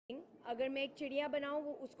अगर मैं एक चिड़िया बनाऊँ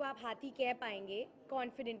वो उसको आप हाथी कह पाएंगे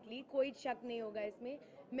कॉन्फिडेंटली, कोई शक नहीं होगा इसमें।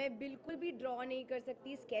 मैं बिल्कुल भी ड्रॉ नहीं कर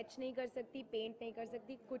सकती, स्केच नहीं कर सकती, पेंट नहीं कर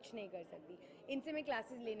सकती, कुछ नहीं कर सकती। इनसे मैं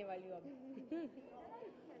क्लासेस लेने वाली हूँ अब।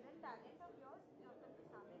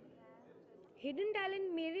 हिडन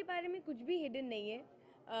टैलेंट मेरे बारे में कुछ भी हिडन नहीं है।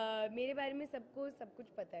 मेरे बारे में सबको सब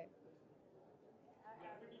कुछ पता है।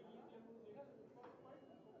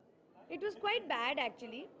 It was quite bad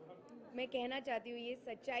actually. मैं कहना चाहती हूँ ये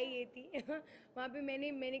सच्चाई ये थी। वहाँ पे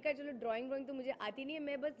मैंने कहा चलो ड्राइंग तो मुझे आती नहीं है,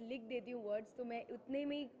 मैं बस लिख देती हूँ वर्ड्स, तो मैं उतने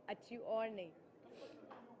में ही अच्छी हूँ और नहीं।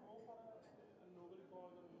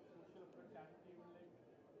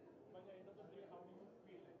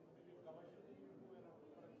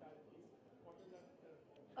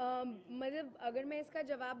 मतलब अगर मैं इसका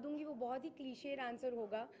जवाब दूंगी वो बहुत ही क्लीशेड आंसर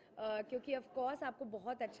होगा, क्योंकि ऑफ कोर्स आपको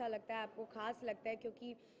बहुत अच्छा लगता है, आपको खास लगता है,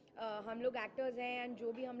 क्योंकि हम लोग एक्टर्स हैं एंड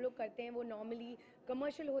जो भी हम लोग करते हैं वो नॉर्मली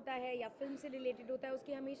कमर्शियल होता है या फिल्म से रिलेटेड होता है,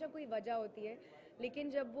 उसकी हमेशा कोई वजह होती है।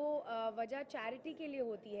 लेकिन जब वो वजह चैरिटी के लिए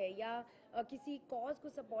होती है या किसी कॉज को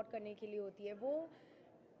सपोर्ट करने के लिए होती है, वो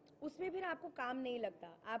उसमें फिर आपको काम नहीं लगता।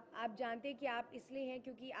 आप जानते हैं कि आप इसलिए हैं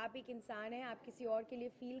क्योंकि आप एक इंसान हैं, आप किसी और के लिए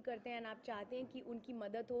फील करते हैं एंड आप चाहते हैं कि उनकी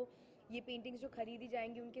मदद हो। ये पेंटिंग्स जो खरीदी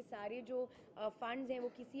जाएंगी उनके सारे जो फंड्स हैं वो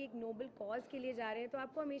किसी एक नोबल कॉज के लिए जा रहे हैं, तो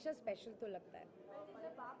आपको हमेशा स्पेशल तो लगता है।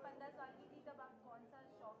 जब आप 15 साल की थी तब आप कौन सा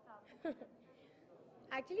शौक था आपको?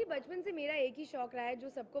 एक्चुअली बचपन से मेरा एक ही शौक रहा है जो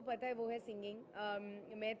सबको पता है, वो है सिंगिंग।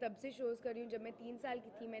 मैं तब से शोज़ कर रही हूँ, जब मैं 3 साल की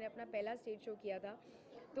थी मैंने अपना पहला स्टेज शो किया था।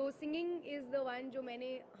 तो सिंगिंग इज़ द वन जो मैंने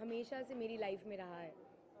हमेशा से मेरी लाइफ में रहा है।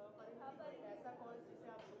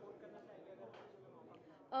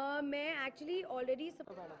 मैं एक्चुअली ऑलरेडी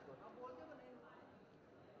थोड़ा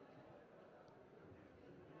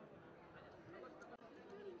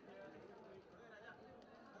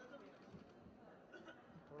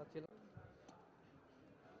चिल।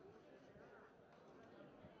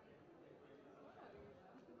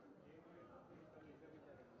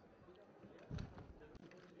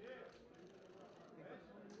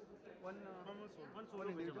 one solo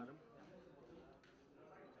individual.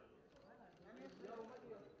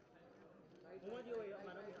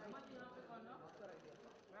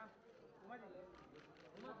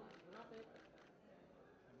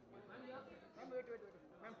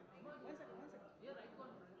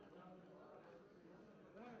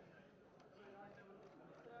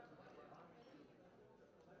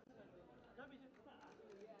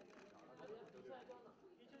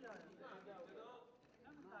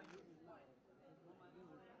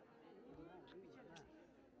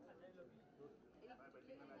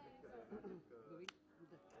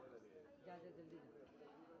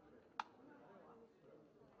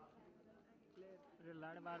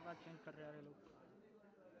 लाड़ बार बार चेंज कर रहे हैं लोग।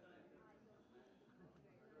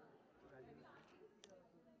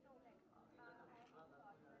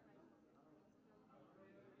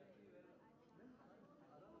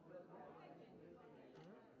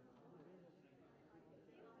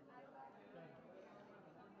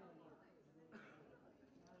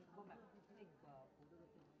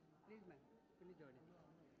 प्लीज मैम, प्लीज जोड़े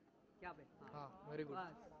क्या पे? हाँ वेरी गुड।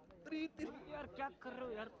 यार क्या कर रहे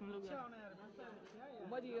हो यार तुम लोग यार?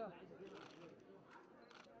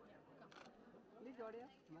 प्लीज जोड़े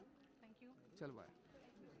मैम। Thank you. चल बाय।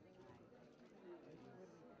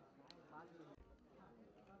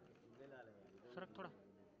 सरक थोड़ा।